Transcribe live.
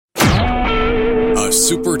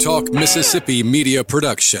SuperTalk Mississippi media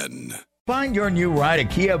production. Find your new ride at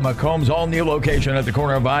Kia Macomb's all-new location at the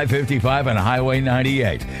corner of I-55 and Highway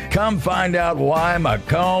 98. Come find out why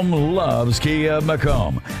Macomb loves Kia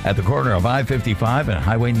Macomb at the corner of I-55 and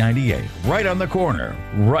Highway 98. Right on the corner,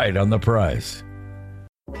 right on the price.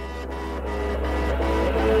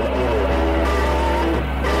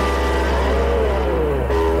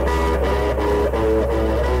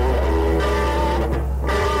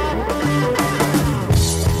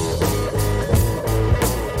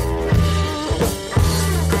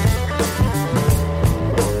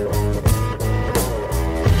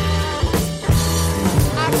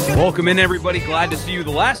 Welcome in, everybody. Glad to see you.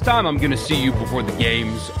 The last time I'm going to see you before the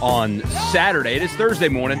games on Saturday. It is Thursday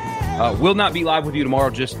morning. Will not be live with you tomorrow.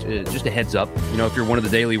 Just a heads up. You know, if you're one of the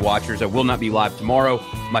daily watchers, I will not be live tomorrow.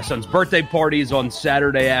 My son's birthday party is on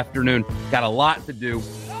Saturday afternoon. Got a lot to do,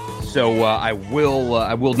 so I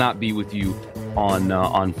will not be with you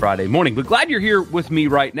on Friday morning. But glad you're here with me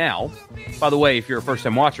right now. By the way, if you're a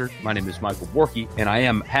first-time watcher, my name is Michael Borky, and I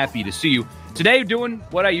am happy to see you today. Doing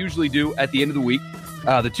what I usually do at the end of the week.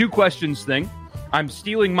 The two questions thing, I'm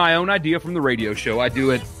stealing my own idea from the radio show. I do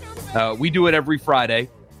it, we do it every Friday,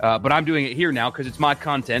 but I'm doing it here now because it's my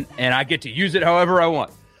content and I get to use it however I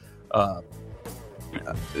want.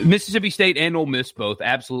 Mississippi State and Ole Miss both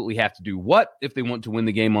absolutely have to do what if they want to win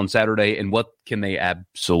the game on Saturday, and what can they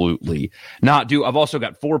absolutely not do? I've also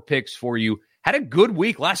got 4 picks for you. Had a good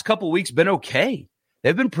week. Last couple of weeks been okay.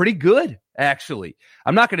 They've been pretty good, actually.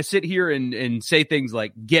 I'm not going to sit here and say things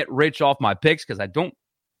like get rich off my picks because I don't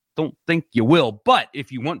think you will. But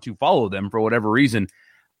if you want to follow them for whatever reason,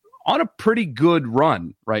 on a pretty good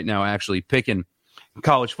run right now, actually picking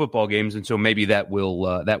college football games, and so maybe that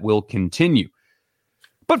will continue.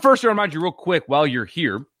 But first, to remind you real quick while you're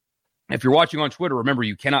here, if you're watching on Twitter, remember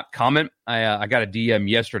you cannot comment. I got a DM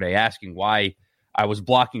yesterday asking why I was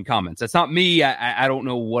blocking comments. That's not me. I don't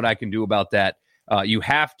know what I can do about that. You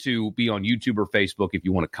have to be on YouTube or Facebook if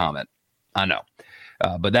you want to comment. I know.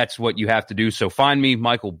 But that's what you have to do. So find me,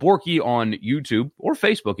 Michael Borky, on YouTube or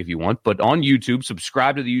Facebook if you want. But on YouTube,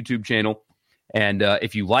 subscribe to the YouTube channel. And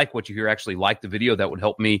if you like what you hear, actually like the video. That would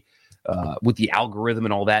help me with the algorithm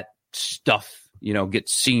and all that stuff, get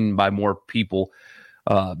seen by more people.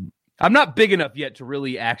 I'm not big enough yet to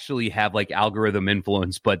really actually have like algorithm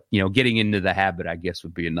influence, but getting into the habit, I guess,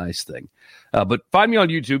 would be a nice thing. But find me on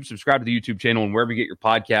YouTube, subscribe to the YouTube channel, and wherever you get your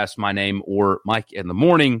podcasts, my name or Mike in the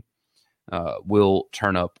Morning will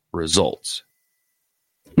turn up results.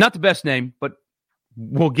 Not the best name, but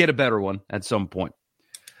we'll get a better one at some point.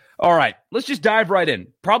 All right, let's just dive right in.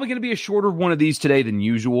 Probably going to be a shorter one of these today than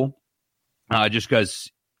usual, just because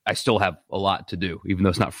I still have a lot to do, even though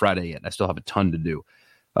it's not Friday yet. I still have a ton to do.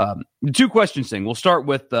 The two questions thing. We'll start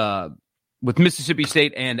with Mississippi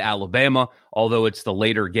State and Alabama, although it's the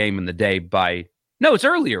later game in the day no, it's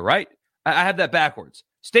earlier, right? I have that backwards.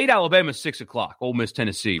 State, Alabama is 6:00. Ole Miss,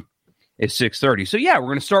 Tennessee is 6:30. So yeah, we're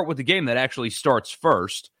going to start with the game that actually starts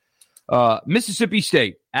first. Mississippi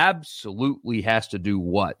State absolutely has to do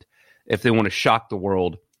what if they want to shock the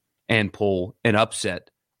world and pull an upset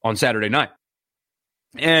on Saturday night?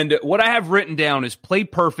 And what I have written down is play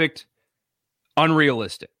perfect,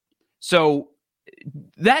 unrealistic. So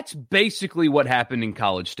that's basically what happened in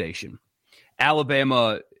College Station.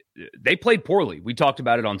 Alabama, they played poorly. We talked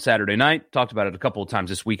about it on Saturday night, talked about it a couple of times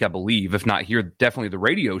this week, I believe, if not here, definitely the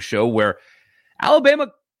radio show, where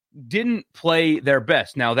Alabama didn't play their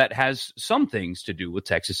best. Now, that has some things to do with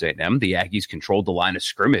Texas A&M. The Aggies controlled the line of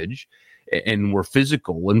scrimmage and were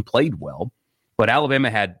physical and played well. But Alabama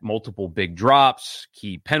had multiple big drops,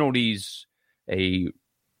 key penalties, a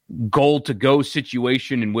goal-to-go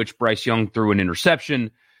situation in which Bryce Young threw an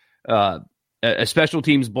interception, a special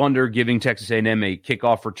teams blunder giving Texas A&M a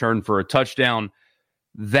kickoff return for a touchdown.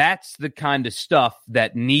 That's the kind of stuff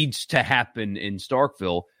that needs to happen in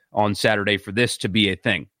Starkville on Saturday for this to be a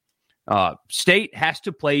thing. State has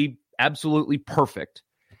to play absolutely perfect,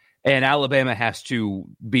 and Alabama has to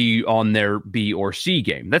be on their B or C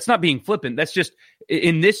game. That's not being flippant. That's just,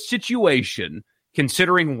 in this situation,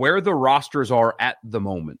 considering where the rosters are at the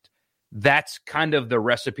moment, that's kind of the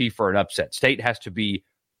recipe for an upset. State has to be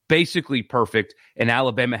basically perfect, and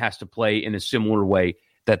Alabama has to play in a similar way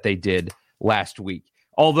that they did last week.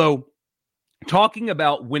 Although, talking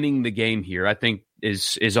about winning the game here, I think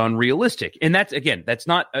is unrealistic. And that's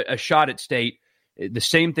not a shot at State. The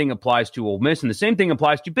same thing applies to Ole Miss, and the same thing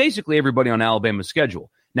applies to basically everybody on Alabama's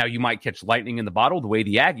schedule. Now, you might catch lightning in the bottle the way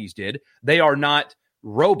the Aggies did. They are not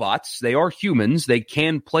robots. They are humans. They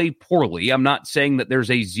can play poorly. I'm not saying that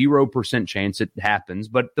there's a 0% chance it happens,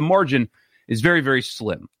 but the margin is very, very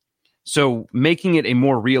slim. So making it a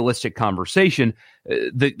more realistic conversation,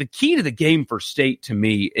 the key to the game for State to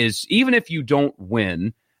me is even if you don't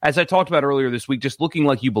win, as I talked about earlier this week, just looking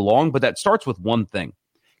like you belong, but that starts with one thing,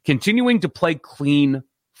 continuing to play clean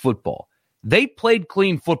football. They played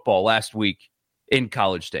clean football last week in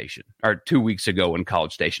College Station, or 2 weeks ago in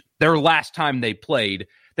College Station. Their last time they played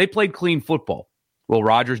clean football. Will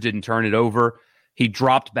Rogers didn't turn it over. He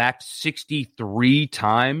dropped back 63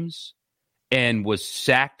 times and was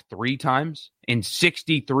sacked 3 times. In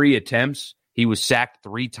 63 attempts, he was sacked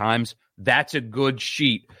 3 times. That's a good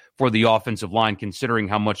sheet for the offensive line, considering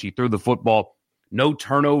how much he threw the football. No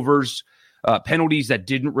turnovers, penalties that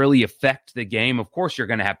didn't really affect the game. Of course, you're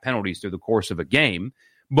going to have penalties through the course of a game,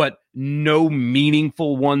 but no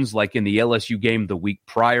meaningful ones like in the LSU game the week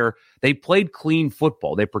prior. They played clean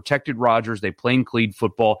football. They protected Rodgers. They played clean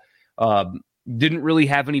football. Didn't really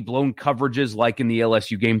have any blown coverages like in the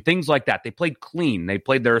LSU game, things like that. They played clean. They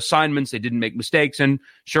played their assignments. They didn't make mistakes. And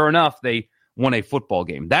sure enough, they won a football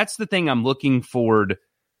game. That's the thing I'm looking forward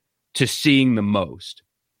to seeing the most.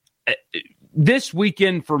 This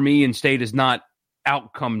weekend for me in State is not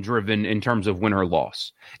outcome driven in terms of win or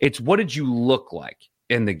loss. It's what did you look like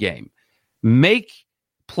in the game? Make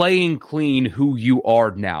playing clean who you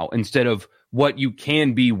are now instead of what you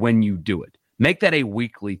can be when you do it. Make that a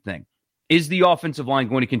weekly thing. Is the offensive line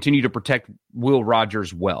going to continue to protect Will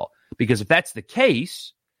Rogers well? Because if that's the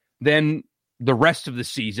case, then the rest of the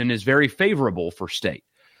season is very favorable for State.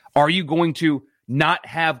 Are you going to not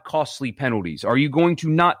have costly penalties? Are you going to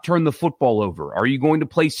not turn the football over? Are you going to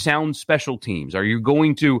play sound special teams? Are you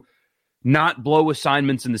going to not blow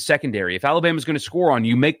assignments in the secondary? If Alabama's going to score on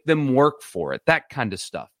you, make them work for it. That kind of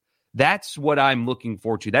stuff. That's what I'm looking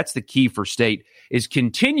forward to. That's the key for State, is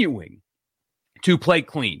continuing to play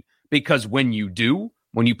clean. Because when you do,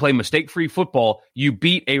 when you play mistake-free football, you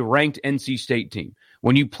beat a ranked NC State team.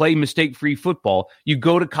 When you play mistake-free football, you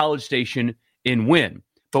go to College Station and win.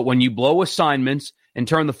 But when you blow assignments and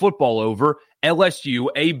turn the football over, LSU,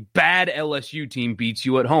 a bad LSU team, beats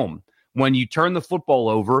you at home. When you turn the football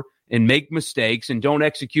over and make mistakes and don't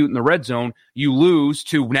execute in the red zone, you lose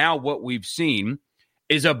to now what we've seen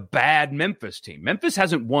is a bad Memphis team. Memphis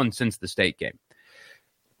hasn't won since the State game.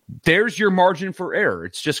 There's your margin for error.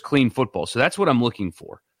 It's just clean football. So that's what I'm looking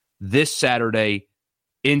for. This Saturday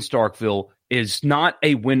in Starkville is not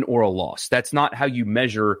a win or a loss. That's not how you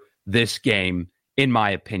measure this game, in my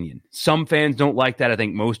opinion. Some fans don't like that. I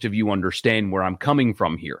think most of you understand where I'm coming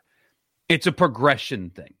from here. It's a progression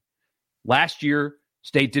thing. Last year,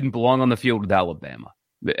 State didn't belong on the field with Alabama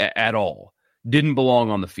at all. Didn't belong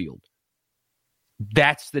on the field.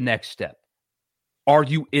 That's the next step. Are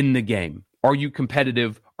you in the game? Are you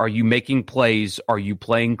competitive? Are you making plays? Are you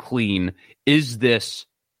playing clean? Is this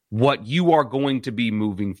what you are going to be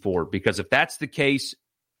moving forward? Because if that's the case,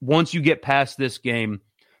 once you get past this game,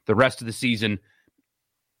 the rest of the season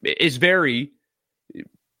is very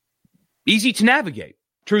easy to navigate,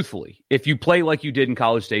 truthfully. If you play like you did in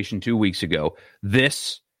College Station 2 weeks ago,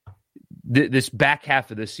 this back half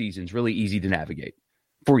of this season is really easy to navigate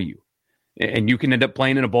for you. And you can end up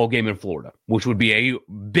playing in a bowl game in Florida, which would be a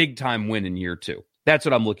big-time win in year 2. That's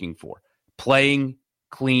what I'm looking for. Playing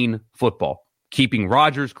clean football. Keeping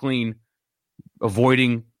Rodgers clean.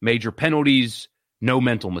 Avoiding major penalties. No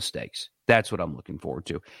mental mistakes. That's what I'm looking forward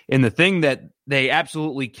to. And the thing that they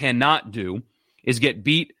absolutely cannot do is get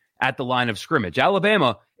beat at the line of scrimmage.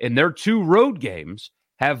 Alabama, in their 2 road games,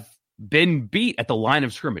 have been beat at the line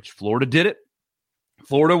of scrimmage. Florida did it.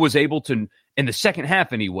 Florida was able to, in the second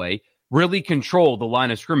half anyway, really control the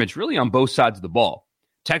line of scrimmage, really on both sides of the ball.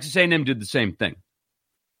 Texas A&M did the same thing.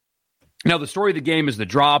 Now, the story of the game is the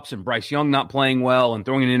drops and Bryce Young not playing well and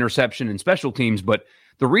throwing an interception in special teams, but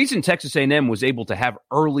the reason Texas A&M was able to have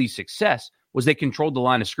early success was they controlled the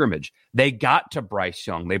line of scrimmage. They got to Bryce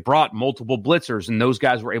Young. They brought multiple blitzers, and those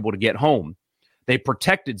guys were able to get home. They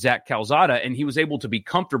protected Zach Calzada, and he was able to be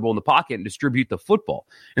comfortable in the pocket and distribute the football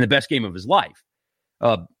in the best game of his life.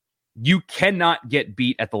 You cannot get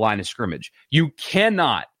beat at the line of scrimmage. You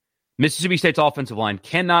cannot. Mississippi State's offensive line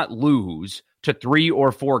cannot lose to 3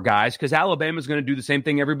 or 4 guys because Alabama's going to do the same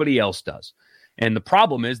thing everybody else does. And the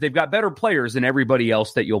problem is they've got better players than everybody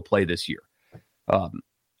else that you'll play this year.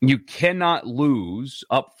 You cannot lose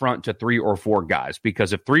up front to 3 or 4 guys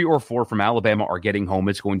because if 3 or 4 from Alabama are getting home,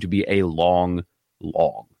 it's going to be a long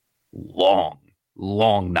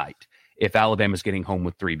night if Alabama's getting home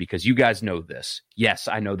with 3, because you guys know this. Yes,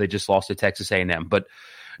 I know they just lost to Texas A&M, but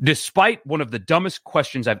despite one of the dumbest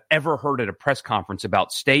questions I've ever heard at a press conference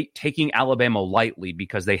about State taking Alabama lightly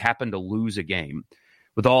because they happened to lose a game,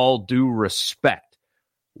 with all due respect,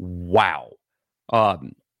 wow.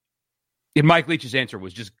 And Mike Leach's answer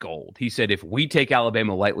was just gold. He said, if we take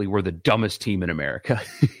Alabama lightly, we're the dumbest team in America.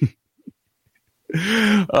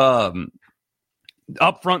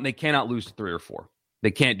 Up front, they cannot lose to 3 or 4.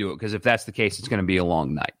 They can't do it because if that's the case, it's going to be a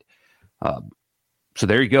long night. So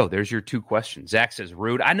there you go. There's your 2 questions. Zach says,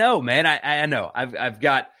 rude. I know, man. I know. I've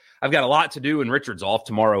got a lot to do, and Richard's off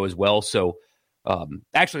tomorrow as well. So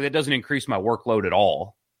actually, that doesn't increase my workload at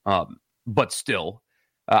all. But still,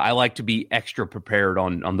 I like to be extra prepared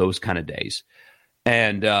on those kind of days.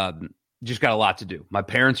 And just got a lot to do. My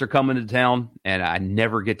parents are coming to town, and I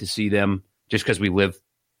never get to see them just because we live,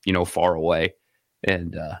 far away.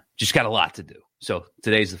 And just got a lot to do. So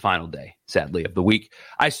today's the final day, sadly, of the week.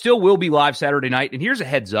 I still will be live Saturday night. And here's a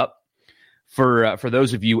heads up for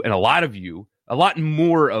those of you, and a lot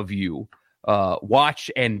more of you, watch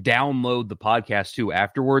and download the podcast too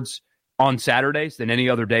afterwards on Saturdays than any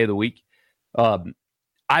other day of the week.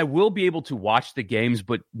 I will be able to watch the games,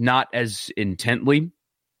 but not as intently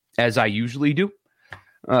as I usually do.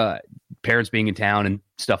 Parents being in town and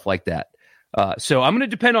stuff like that. So I'm going to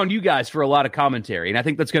depend on you guys for a lot of commentary, and I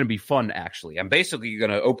think that's going to be fun, actually. I'm basically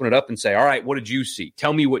going to open it up and say, all right, what did you see?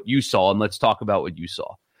 Tell me what you saw, and let's talk about what you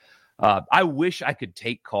saw. I wish I could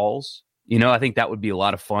take calls. I think that would be a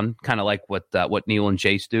lot of fun, kind of like what Neil and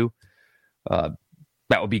Chase do. That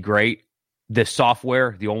would be great. The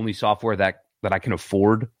software, the only software that I can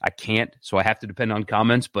afford, I can't, so I have to depend on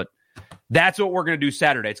comments, but that's what we're going to do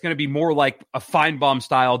Saturday. It's going to be more like a Feinbaum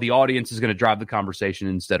style. The audience is going to drive the conversation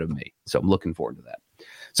instead of me. So I'm looking forward to that.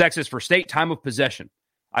 Zach says, for State, time of possession.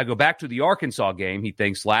 I go back to the Arkansas game, he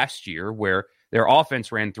thinks, last year, where their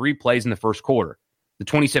offense ran 3 plays in the first quarter. The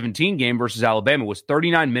 2017 game versus Alabama was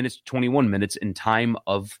 39 minutes to 21 minutes in time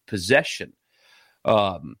of possession.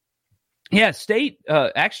 State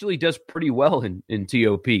actually does pretty well in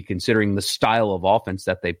TOP, considering the style of offense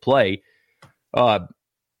that they play.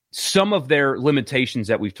 Some of their limitations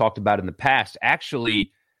that we've talked about in the past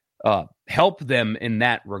actually help them in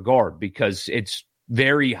that regard, because it's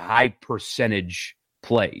very high percentage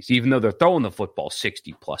plays, even though they're throwing the football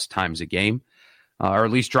 60 plus times a game, or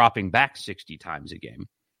at least dropping back 60 times a game.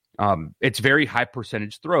 It's very high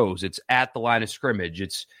percentage throws. It's at the line of scrimmage.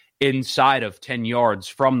 It's inside of 10 yards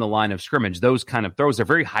from the line of scrimmage. Those kind of throws are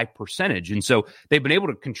very high percentage. And so they've been able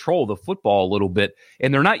to control the football a little bit,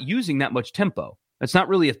 and they're not using that much tempo. That's not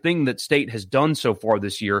really a thing that State has done so far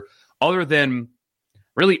this year, other than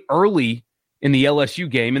really early in the LSU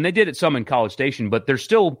game. And they did it some in College Station, but they're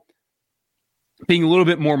still being a little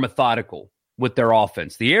bit more methodical with their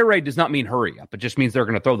offense. The air raid does not mean hurry up. It just means they're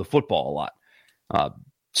going to throw the football a lot.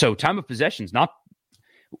 So time of possession is not...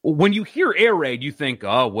 When you hear air raid, you think,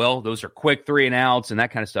 oh, well, those are quick 3 and outs and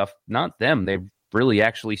that kind of stuff. Not them. They've really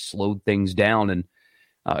actually slowed things down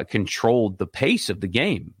and controlled the pace of the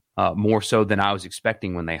game. More so than I was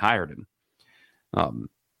expecting when they hired him.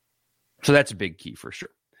 So that's a big key for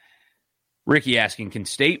sure. Ricky asking, can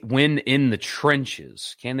State win in the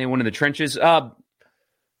trenches? Can they win in the trenches? That's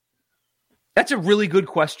a really good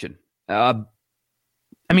question. A&M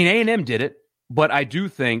did it, but I do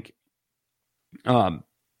think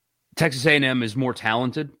Texas A&M is more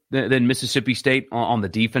talented than Mississippi State on the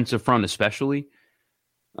defensive front especially.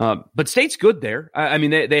 But State's good there.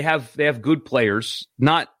 They have good players,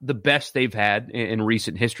 not the best they've had in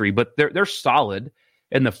recent history, but they're solid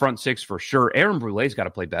in the front 6 for sure. Aaron Brulé's got to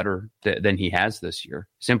play better than he has this year.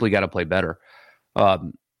 Simply got to play better.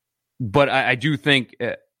 But I do think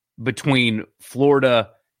between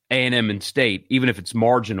Florida, A&M, and State, even if it's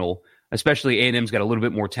marginal, especially A&M's got a little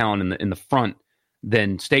bit more talent in the front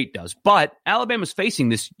than State does. But Alabama's facing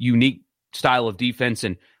this unique style of defense,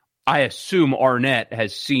 and I assume Arnett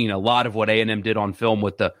has seen a lot of what A&M did on film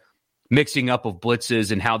with the mixing up of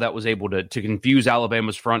blitzes and how that was able to confuse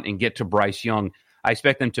Alabama's front and get to Bryce Young. I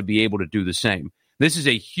expect them to be able to do the same. This is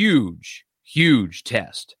a huge, huge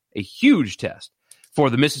test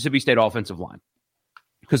for the Mississippi State offensive line,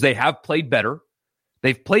 because they have played better.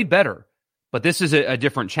 They've played better, but this is a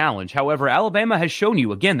different challenge. However, Alabama has shown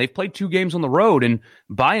you, again, they've played 2 games on the road, and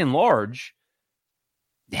by and large,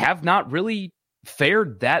 have not really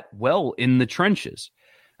fared that well in the trenches.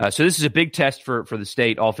 So this is a big test for the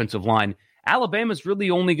State offensive line. Alabama's really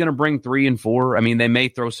only going to bring 3 and 4. They may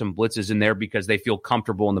throw some blitzes in there because they feel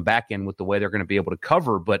comfortable in the back end with the way they're going to be able to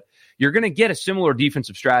cover, but you're going to get a similar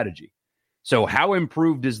defensive strategy. So how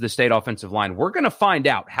improved is the State offensive line? We're going to find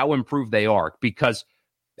out how improved they are, because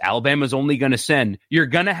Alabama's only going to send, you're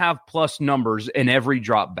going to have plus numbers in every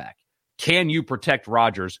drop back. Can you protect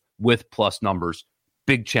Rodgers with plus numbers?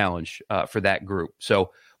 Big challenge for that group. So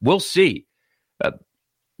we'll see.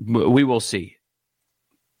 We will see.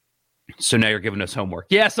 So now you're giving us homework.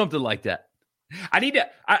 Yeah, something like that.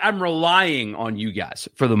 I'm relying on you guys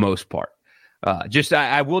for the most part.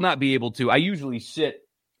 I will not be able to. I usually sit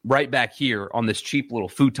right back here on this cheap little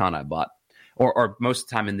futon I bought, or most of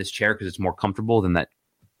the time in this chair because it's more comfortable than that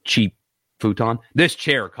cheap futon. This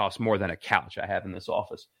chair costs more than a couch I have in this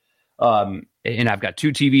office. And I've got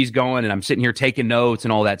 2 TVs going, and I'm sitting here taking notes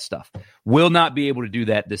and all that stuff. Will not be able to do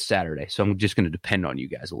that this Saturday, so I'm just going to depend on you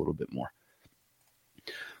guys a little bit more.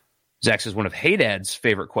 Zach says, one of Haydad's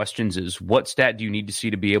favorite questions is, what stat do you need to see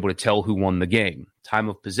to be able to tell who won the game? Time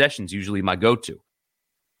of possession is usually my go-to.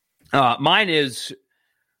 Mine is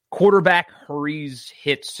quarterback hurries,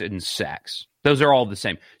 hits, and sacks. Those are all the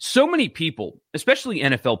same. So many people, especially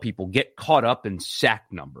NFL people, get caught up in sack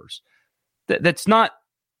numbers. That's not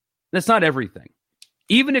everything.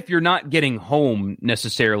 Even if you're not getting home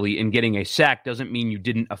necessarily and getting a sack doesn't mean you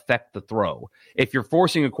didn't affect the throw. If you're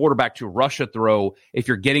forcing a quarterback to rush a throw, if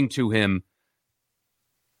you're getting to him,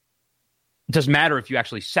 it doesn't matter if you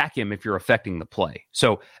actually sack him if you're affecting the play.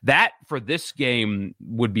 So that for this game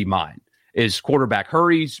would be mine, is quarterback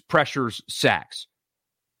hurries, pressures, sacks.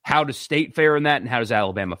 How does State fare in that, and how does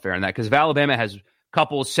Alabama fare in that? Because if Alabama has a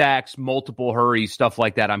couple of sacks, multiple hurries, stuff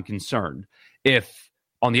like that, I'm concerned. If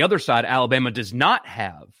on the other side, Alabama does not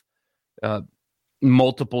have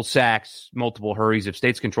multiple sacks, multiple hurries, if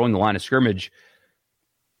State's controlling the line of scrimmage,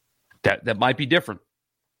 that might be different.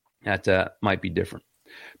 That might be different.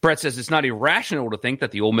 Brett says it's not irrational to think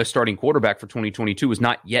that the Ole Miss starting quarterback for 2022 is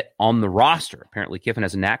not yet on the roster. Apparently, Kiffin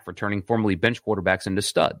has a knack for turning formerly bench quarterbacks into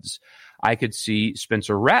studs. I could see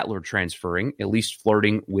Spencer Rattler transferring, at least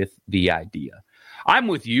flirting with the idea. I'm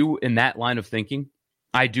with you in that line of thinking.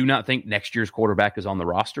 I do not think next year's quarterback is on the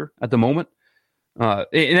roster at the moment. And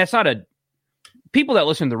that's not people that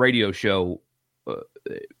listen to the radio show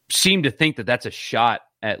seem to think that that's a shot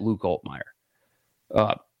at Luke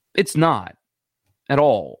Altmaier. It's not at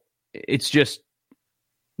all. It's just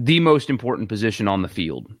the most important position on the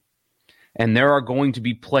field. And there are going to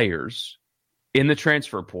be players in the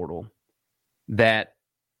transfer portal that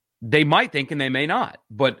they might think and they may not.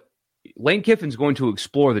 But Lane Kiffin's going to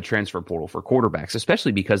explore the transfer portal for quarterbacks,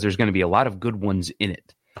 especially because there's going to be a lot of good ones in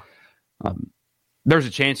it. There's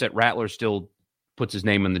a chance that Rattler still puts his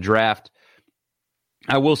name in the draft.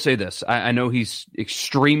 I will say this. I know he's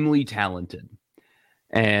extremely talented.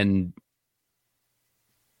 And,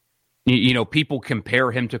 you know, people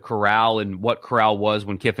compare him to Corral and what Corral was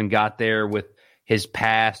when Kiffin got there with his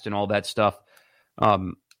past and all that stuff.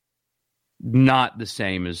 Not the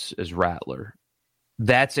same as Rattler.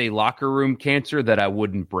 That's a locker room cancer that I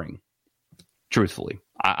wouldn't bring. Truthfully,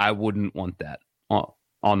 I wouldn't want that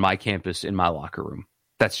on my campus in my locker room.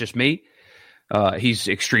 That's just me. He's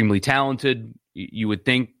extremely talented. You would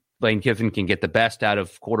think Lane Kiffin can get the best out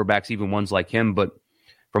of quarterbacks, even ones like him. But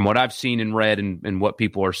from what I've seen and read and what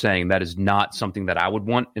people are saying, that is not something that I would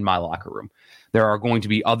want in my locker room. There are going to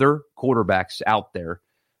be other quarterbacks out there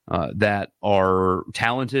that are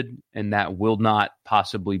talented and that will not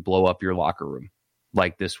possibly blow up your locker room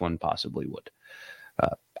like this one possibly would.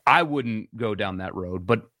 I wouldn't go down that road,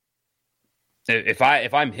 but if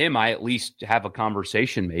I'm him, I at least have a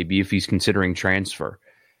conversation maybe if he's considering transfer.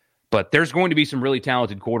 But there's going to be some really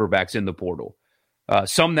talented quarterbacks in the portal,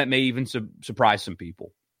 some that may even surprise some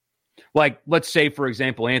people. Like, let's say, for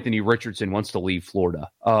example, Anthony Richardson wants to leave Florida.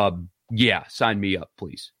 Yeah, sign me up,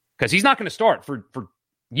 please. Because he's not going to start for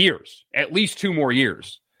years, at least 2 more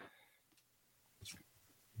years.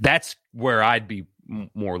 That's where I'd be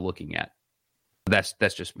more looking at. That's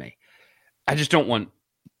just me. I just don't want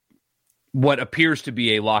what appears to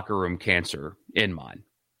be a locker room cancer in mine.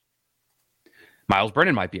 Miles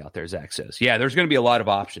Brennan might be out there, Zach says. Yeah, there's going to be a lot of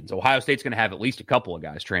options. Ohio State's going to have at least a couple of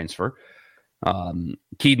guys transfer.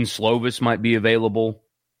 Keaton Slovis might be available.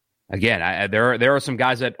 Again, there are some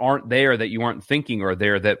guys that aren't there that you aren't thinking are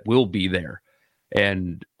there that will be there.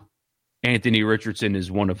 And Anthony Richardson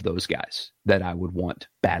is one of those guys that I would want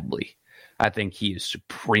badly. I think he is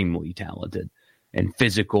supremely talented and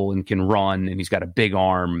physical and can run, and he's got a big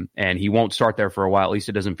arm, and he won't start there for a while. At least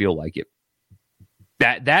it doesn't feel like it.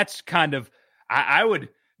 That's kind of, I would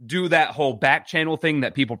do that whole back channel thing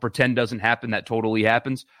that people pretend doesn't happen that totally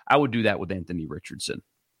happens. I would do that with Anthony Richardson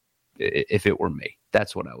if it were me.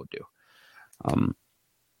 That's what I would do.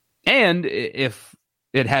 And if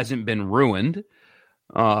it hasn't been ruined,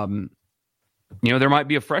 there might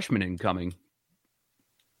be a freshman incoming.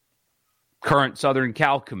 Current Southern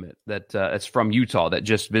Cal commit that's from Utah that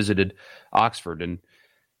just visited Oxford. And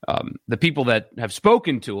the people that have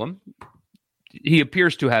spoken to him, he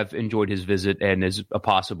appears to have enjoyed his visit and is a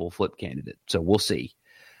possible flip candidate. So we'll see.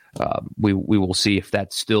 We will see if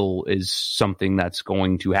that still is something that's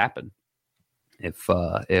going to happen. If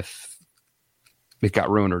it got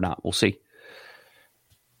ruined or not. We'll see.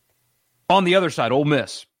 On the other side, Ole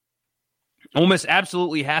Miss. Ole Miss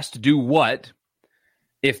absolutely has to do what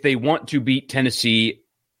if they want to beat Tennessee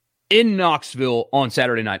in Knoxville on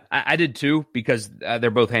Saturday night. I did too, because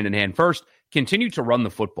they're both hand in hand. First, continue to run the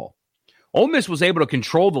football. Ole Miss was able to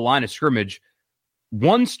control the line of scrimmage.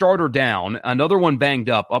 One starter down, another one banged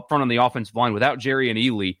up front on the offensive line without Jerry and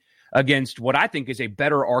Ely against what I think is a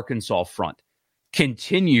better Arkansas front.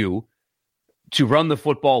 Continue to run the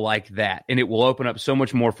football like that, and it will open up so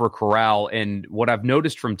much more for Corral. And what I've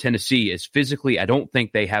noticed from Tennessee is physically, I don't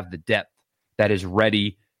think they have the depth that is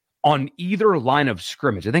ready on either line of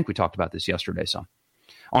scrimmage. I think we talked about this yesterday some.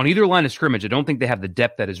 On either line of scrimmage, I don't think they have the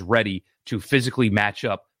depth that is ready to physically match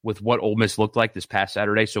up with what Ole Miss looked like this past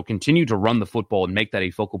Saturday. So continue to run the football and make that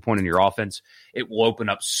a focal point in your offense. It will open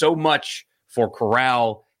up so much for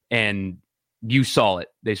Corral, and you saw it.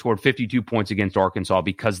 They scored 52 points against Arkansas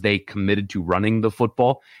because they committed to running the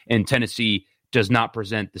football, and Tennessee does not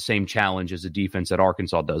present the same challenge as a defense that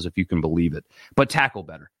Arkansas does, if you can believe it. But tackle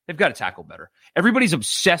better. They've got to tackle better. Everybody's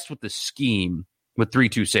obsessed with the scheme with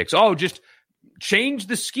 3-2-6. Oh, just change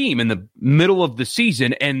the scheme in the middle of the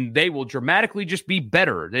season and they will dramatically just be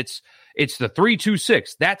better. It's the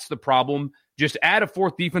 3-2-6. That's the problem. Just add a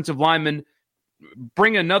fourth defensive lineman,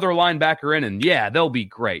 bring another linebacker in, and yeah, they'll be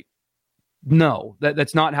great. No,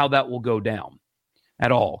 that's not how that will go down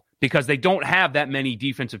at all, because they don't have that many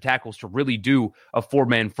defensive tackles to really do a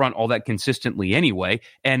four-man front all that consistently anyway.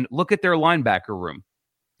 And look at their linebacker room.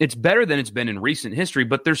 It's better than it's been in recent history,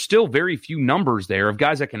 but there's still very few numbers there of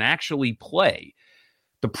guys that can actually play.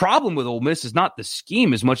 The problem with Ole Miss is not the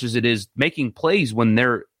scheme as much as it is making plays when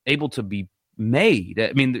they're able to be made.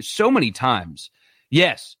 I mean, there's so many times.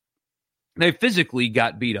 Yes, they physically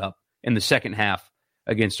got beat up in the second half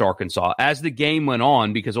against Arkansas. As the game went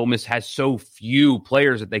on, because Ole Miss has so few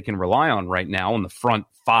players that they can rely on right now on the front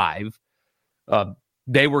five,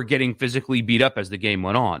 they were getting physically beat up as the game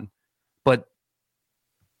went on. But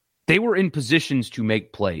they were in positions to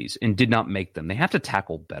make plays and did not make them. They have to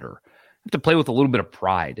tackle better. They have to play with a little bit of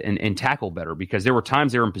pride and tackle better, because there were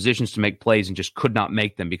times they were in positions to make plays and just could not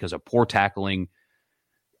make them because of poor tackling,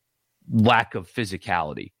 lack of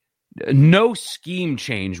physicality. No scheme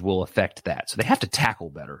change will affect that. So they have to tackle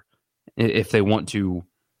better if they want to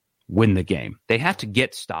win the game. They have to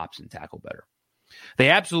get stops and tackle better. They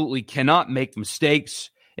absolutely cannot make mistakes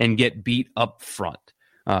and get beat up front.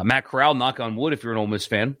 Matt Corral, knock on wood if you're an Ole Miss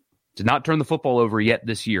fan, did not turn the football over yet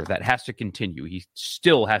this year. That has to continue. He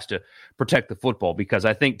still has to protect the football, because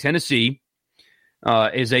I think Tennessee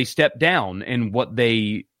is a step down in what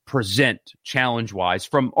they present challenge-wise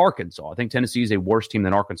from Arkansas. I think Tennessee is a worse team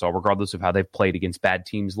than Arkansas, regardless of how they've played against bad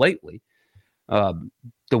teams lately. The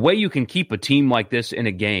way you can keep a team like this in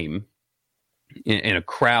a game, in a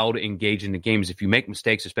crowd engaged in the game, is if you make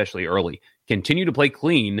mistakes, especially early. Continue to play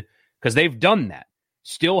clean, because they've done that.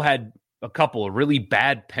 Still had a couple of really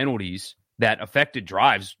bad penalties that affected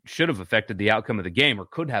drives, should have affected the outcome of the game, or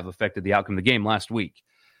could have affected the outcome of the game last week.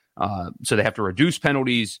 So they have to reduce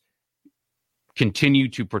penalties, continue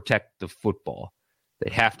to protect the football.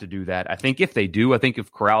 They have to do that. I think if they do, I think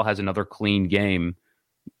if Corral has another clean game,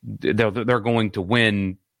 they're going to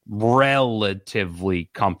win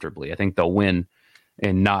relatively comfortably. I think they'll win,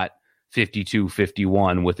 and not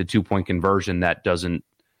 52-51 with a 2-point conversion that doesn't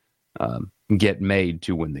get made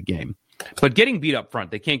to win the game. But getting beat up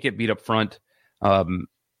front, they can't get beat up front on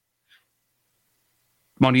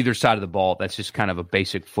either side of the ball. That's just kind of a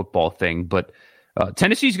basic football thing. But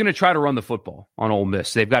Tennessee's going to try to run the football on Ole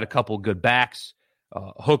Miss. They've got a couple good backs.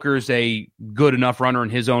 Hooker's a good enough runner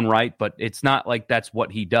in his own right, but it's not like that's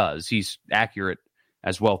what he does. He's accurate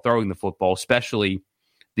as well throwing the football, especially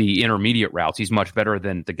the intermediate routes. He's much better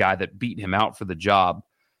than the guy that beat him out for the job.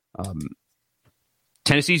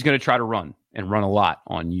 Tennessee's going to try to run and run a lot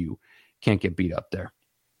on you. Can't get beat up there.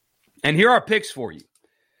 And here are picks for you.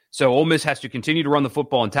 So Ole Miss has to continue to run the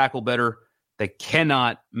football and tackle better. They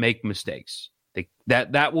cannot make mistakes.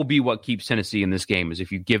 That will be what keeps Tennessee in this game, is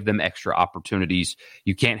if you give them extra opportunities.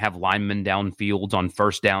 You can't have linemen downfield on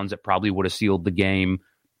first downs that probably would have sealed the game.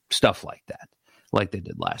 Stuff like that, like they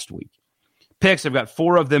did last week. Picks, I've got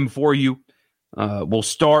 4 of them for you. We'll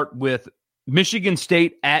start with Michigan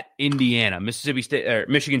State at Indiana. Michigan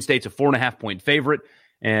State's a 4.5-point favorite,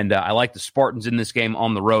 and I like the Spartans in this game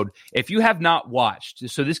on the road. If you have not watched,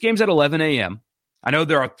 so this game's at 11 a.m., I know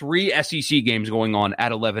there are 3 SEC games going on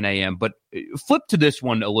at 11 a.m., but flip to this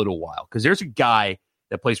one a little while, because there's a guy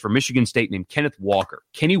that plays for Michigan State named Kenny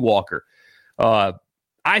Walker.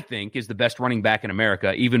 I think is the best running back in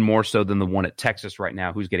America, even more so than the one at Texas right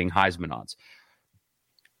now, who's getting Heisman odds.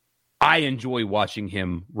 I enjoy watching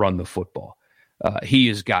him run the football. He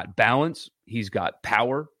has got balance. He's got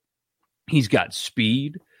power. He's got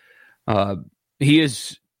speed. He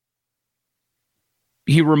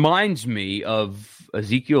reminds me of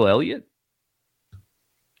Ezekiel Elliott,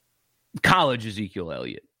 college Ezekiel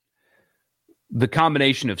Elliott. The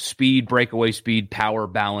combination of speed, breakaway speed, power,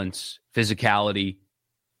 balance, physicality,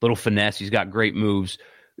 little finesse. He's got great moves.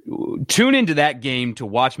 Tune into that game to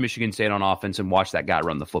watch Michigan State on offense and watch that guy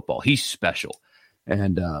run the football. He's special.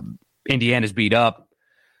 And Indiana's beat up.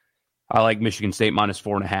 I like Michigan State minus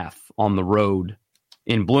 4.5 on the road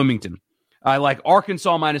in Bloomington. I like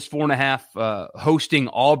Arkansas minus 4.5 hosting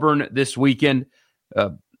Auburn this weekend.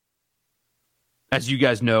 As you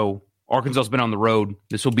guys know, Arkansas's been on the road.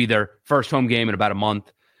 This will be their first home game in about a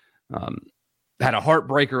month. Had a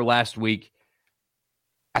heartbreaker last week.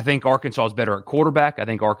 I think Arkansas is better at quarterback. I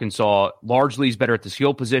think Arkansas largely is better at the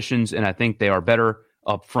skill positions, and I think they are better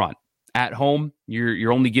up front. At home,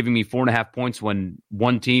 you're only giving me 4.5 points when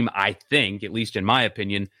one team, I think, at least in my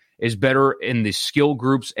opinion, is better in the skill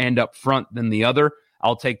groups and up front than the other.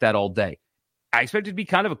 I'll take that all day. I expect it to be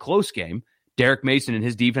kind of a close game. Derek Mason and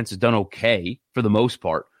his defense has done okay for the most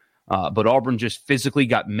part. But Auburn just physically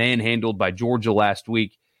got manhandled by Georgia last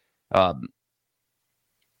week.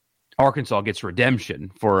 Arkansas gets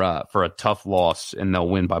redemption for a tough loss, and they'll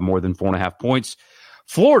win by more than 4.5 points.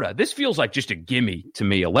 Florida, this feels like just a gimme to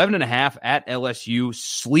me. 11.5 at LSU,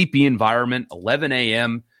 sleepy environment, 11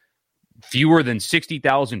 a.m. Fewer than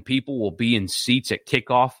 60,000 people will be in seats at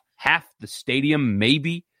kickoff. Half the stadium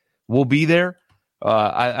maybe will be there.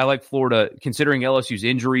 I like Florida, considering LSU's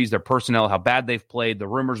injuries, their personnel, how bad they've played, the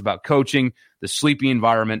rumors about coaching, the sleepy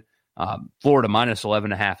environment. Florida minus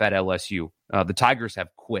 11.5 at LSU. The Tigers have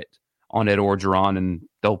quit on Ed Orgeron, and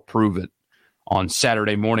they'll prove it on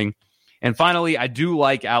Saturday morning. And finally, I do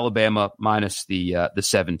like Alabama minus the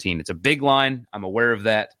 17. It's a big line. I'm aware of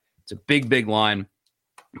that. It's a big, big line.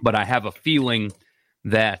 But I have a feeling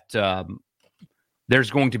that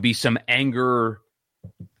there's going to be some anger,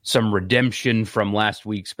 some redemption from last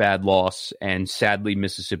week's bad loss, and sadly,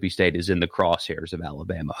 Mississippi State is in the crosshairs of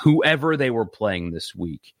Alabama. Whoever they were playing this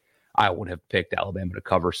week, I would have picked Alabama to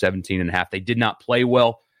cover 17.5. They did not play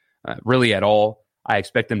well, really at all. I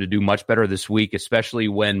expect them to do much better this week, especially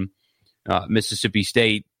when Mississippi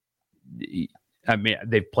State, I mean,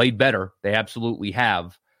 they've played better. They absolutely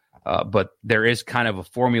have. But there is kind of a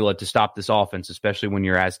formula to stop this offense, especially when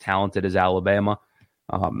you're as talented as Alabama.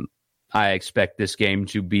 I expect this game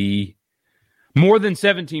to be more than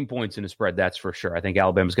 17 points in a spread, that's for sure. I think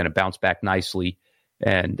Alabama's going to bounce back nicely,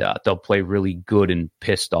 and they'll play really good and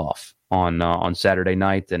pissed off on Saturday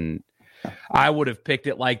night. And I would have picked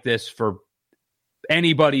it like this for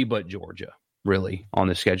anybody but Georgia, really, on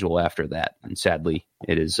the schedule after that. And sadly,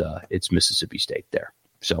 it's Mississippi State there.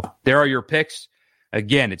 So there are your picks.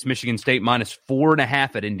 Again, it's Michigan State minus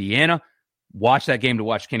 4.5 at Indiana. Watch that game to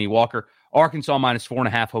watch Kenny Walker. Arkansas minus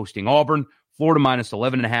 4.5 hosting Auburn. Florida minus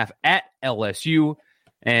 11.5 at LSU.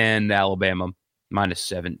 And Alabama minus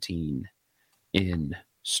 17 in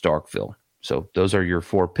Starkville. So those are your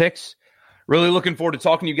 4 picks. Really looking forward to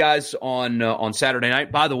talking to you guys on Saturday night.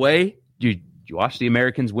 By the way, did you watch the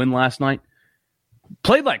Americans win last night?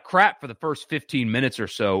 Played like crap for the first 15 minutes or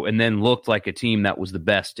so, and then looked like a team that was the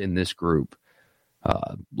best in this group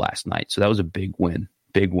last night. So that was a big win.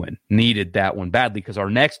 Big win. Needed that one badly because our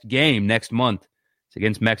next game next month is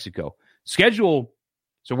against Mexico. Schedule,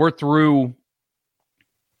 so we're through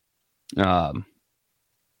 9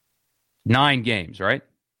 games, right?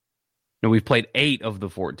 No, we've played 8 of the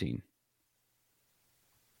 14.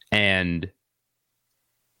 And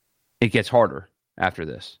it gets harder after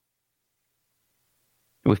this.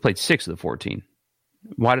 We've played 6 of the 14.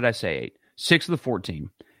 Why did I say 8? 6 of the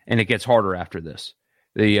 14. And it gets harder after this.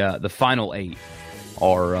 The final 8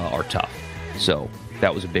 are tough. So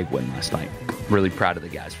that was a big win last night. Really proud of the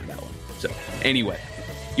guys for that one. So anyway,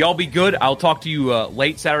 y'all be good. I'll talk to you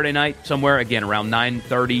late Saturday night, somewhere again around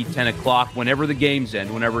 9:30, 10 o'clock, whenever the games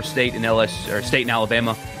end, whenever State and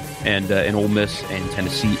Alabama and Ole Miss and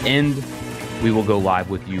Tennessee end. We will go live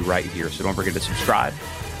with you right here. So don't forget to subscribe,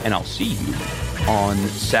 and I'll see you on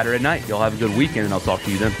Saturday night. Y'all have a good weekend, and I'll talk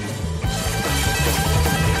to you then.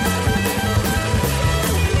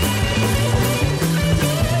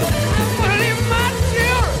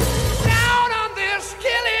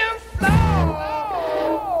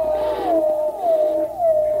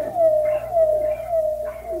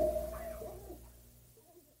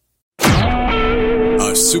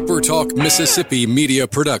 SuperTalk Mississippi Media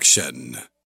Production.